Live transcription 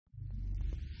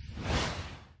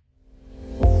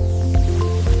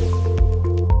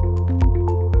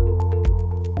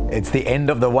It's the end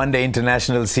of the one-day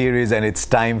international series and it's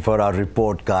time for our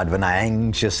report card when I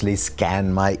anxiously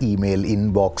scan my email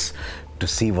inbox to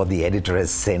see what the editor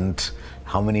has sent,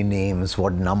 how many names,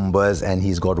 what numbers, and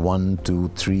he's got 1,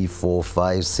 2, 3, 4,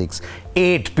 5, 6,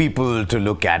 8 people to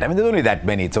look at. I mean, there's only that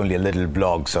many, it's only a little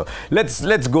blog. So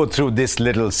let's go through this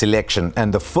little selection.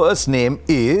 And the first name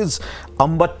is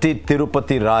Ambatti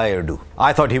Tirupati Rayudu.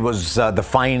 I thought he was the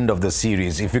find of the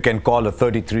series, if you can call a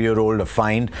 33-year-old a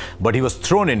find, but he was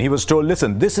thrown in. He was told,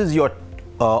 listen, this is your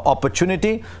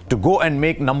opportunity to go and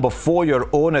make number 4 your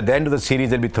own. At the end of the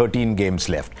series, there'll be 13 games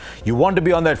left. You want to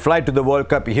be on that flight to the World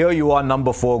Cup. Here you are,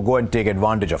 number 4. Go and take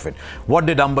advantage of it. What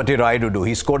did Ambatti Rayudu do?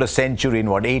 He scored a century in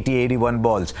 80, 81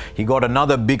 balls. He got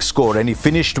another big score and he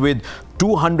finished with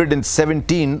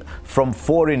 217 from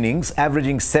 4 innings,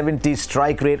 averaging 70,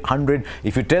 strike rate 100.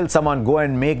 If you tell someone go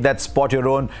and make that spot your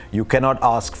own, you cannot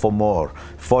ask for more.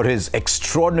 For his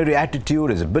extraordinary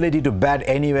attitude, his ability to bat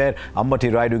anywhere,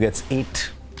 Ambatti Rayudu gets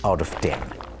 8 out of 10.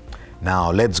 Now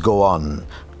let's go on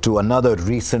to another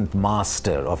recent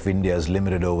master of India's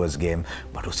limited overs game,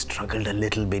 but who struggled a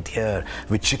little bit here.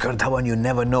 With Shikhar Dhawan, you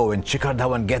never know. When Shikhar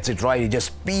Dhawan gets it right, he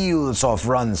just peels off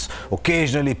runs,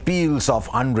 occasionally peels off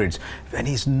hundreds. When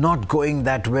he's not going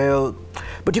that well,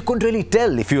 but you couldn't really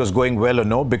tell if he was going well or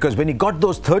no, because when he got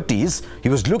those 30s, he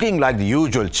was looking like the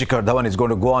usual. Shikhar Dhawan is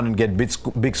going to go on and get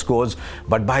big scores,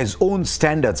 but by his own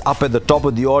standards, up at the top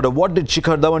of the order, what did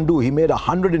Shikhar Dhawan do? He made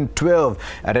 112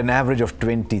 at an average of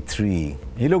 23.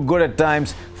 He looked good at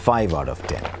times. 5 out of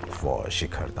 10 for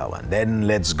Shikhar Dhawan. Then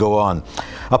let's go on.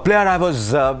 A player I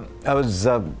was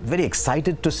very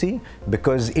excited to see,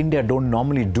 because India don't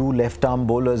normally do left-arm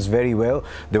bowlers very well.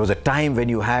 There was a time when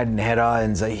you had Nehra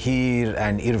and Zahir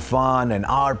and Irfan and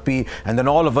RP, and then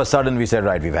all of a sudden we said,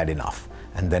 right, we've had enough.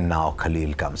 And then now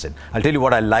Khalil comes in. I'll tell you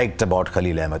what I liked about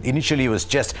Khalil Ahmed. Initially, he was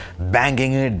just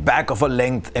banging it back of a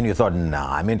length, and you thought,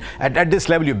 nah, I mean, at this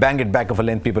level, you bang it back of a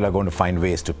length, people are going to find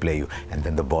ways to play you. And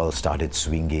then the ball started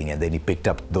swinging, and then he picked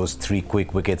up those 3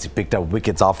 quick wickets. He picked up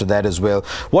wickets after that as well.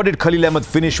 What did Khalil Ahmed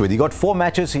finish with? He got 4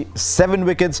 matches, 7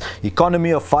 wickets,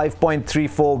 economy of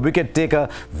 5.34, wicket taker,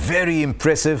 very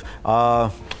impressive,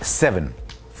 7.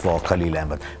 For Khalil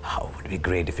Ahmed. How would it be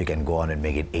great if he can go on and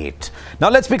make it 8. Now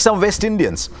let's pick some West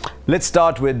Indians. Let's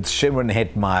start with Shimron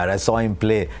Hetmyer. I saw him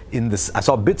play in this. I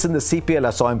saw bits in the CPL. I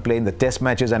saw him play in the Test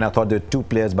matches, and I thought there were 2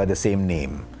 players by the same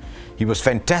name. He was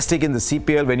fantastic in the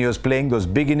CPL when he was playing those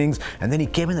big innings, and then he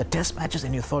came in the Test matches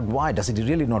and you thought, why? Does he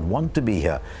really not want to be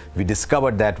here? We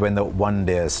discovered that when the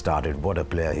one-day started, what a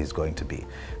player he's going to be.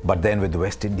 But then with the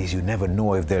West Indies, you never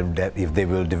know if they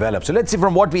will develop. So let's see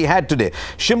from what we had today.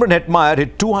 Shimron Hetmyer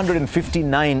hit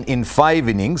 259 in 5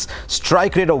 innings,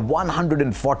 strike rate of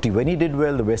 140. When he did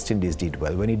well, the West Indies did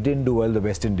well. When he didn't do well, the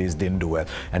West Indies didn't do well.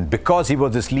 And because he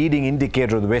was this leading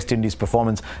indicator of the West Indies'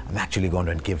 performance, I'm actually going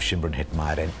to give Shimron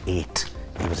Hetmyer an 8.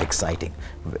 He was exciting.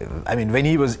 I mean, when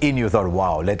he was in, you thought,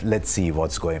 wow, let's see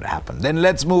what's going to happen. Then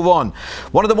let's move on.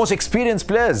 One of the most experienced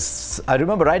players. I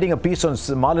remember writing a piece on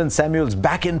Marlon Samuels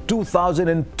back in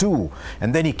 2002.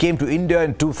 And then he came to India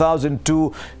in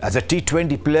 2002 as a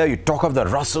T20 player. You talk of the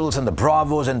Russells and the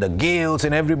Bravos and the Gales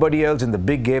and everybody else. In the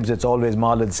big games, it's always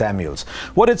Marlon Samuels.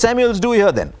 What did Samuels do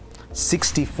here then?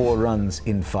 64 runs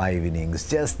in 5 innings,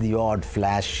 just the odd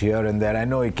flash here and there. I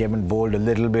know he came and bowled a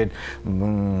little bit,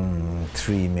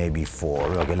 3, maybe 4.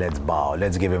 Okay, let's bow.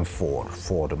 Let's give him 4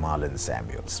 to Marlon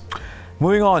Samuels.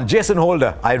 Moving on, Jason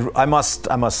Holder. I must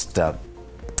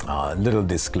little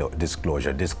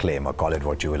disclaimer, call it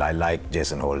what you will. I like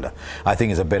Jason Holder. I think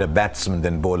he's a better batsman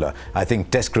than bowler. I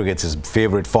think Test cricket's his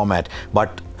favourite format,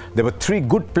 but there were 3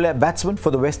 good batsmen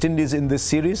for the West Indies in this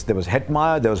series. There was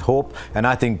Hetmyer, there was Hope, and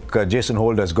I think Jason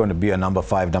Holder is going to be a number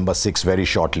 5, number 6 very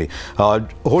shortly.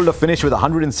 Holder finished with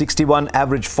 161,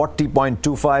 average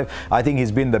 40.25. I think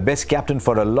he's been the best captain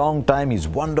for a long time. He's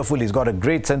wonderful. He's got a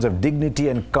great sense of dignity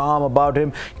and calm about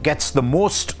him. Gets the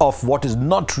most of what is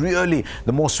not really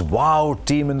the most wow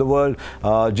team in the world.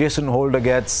 Jason Holder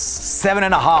gets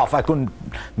 7.5. I couldn't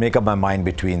make up my mind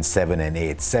between 7 and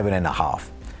 8.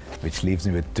 7.5. Which leaves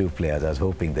me with 2 players I was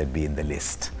hoping they'd be in the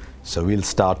list. So we'll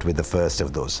start with the first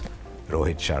of those,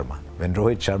 Rohit Sharma. When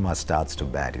Rohit Sharma starts to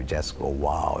bat, you just go,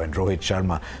 wow. And Rohit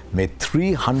Sharma made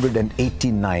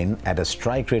 389 at a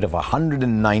strike rate of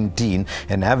 119,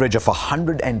 an average of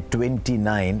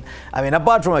 129. I mean,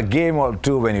 apart from a game or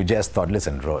 2 when you just thought,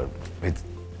 listen, Rohit,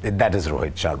 that is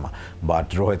Rohit Sharma. But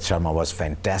Rohit Sharma was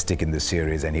fantastic in the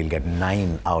series, and he'll get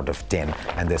 9 out of 10.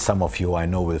 And there's some of you I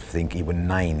know will think even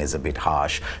 9 is a bit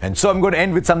harsh. And so I'm going to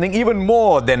end with something even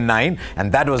more than 9,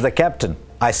 and that was the captain.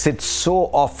 I sit so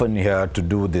often here to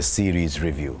do this series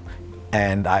review.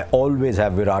 And I always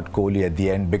have Virat Kohli at the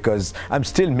end because I'm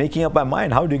still making up my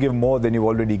mind. How do you give more than you've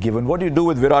already given? What do you do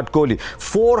with Virat Kohli?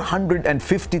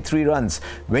 453 runs.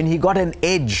 When he got an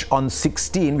edge on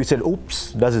 16, we said,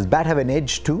 oops, does his bat have an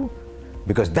edge too?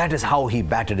 Because that is how he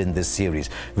batted in this series.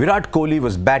 Virat Kohli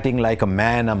was batting like a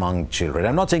man among children.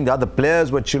 I'm not saying the other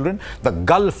players were children. The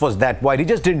gulf was that wide. He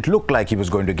just didn't look like he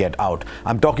was going to get out.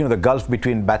 I'm talking of the gulf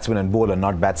between batsman and bowler,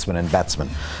 not batsman and batsman.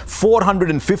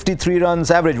 453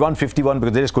 runs, average 151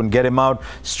 because they just couldn't get him out.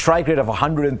 Strike rate of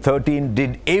 113,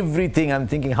 did everything. I'm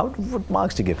thinking, what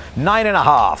marks to give?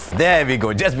 9.5. There we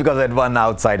go, just because I had one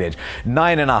outside edge.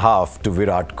 9.5 to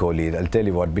Virat Kohli. I'll tell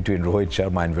you what, between Rohit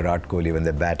Sharma and Virat Kohli, when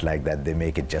they bat like that, they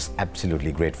make it just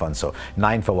absolutely great fun. So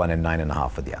 9 for one and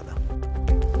 9.5 for the other.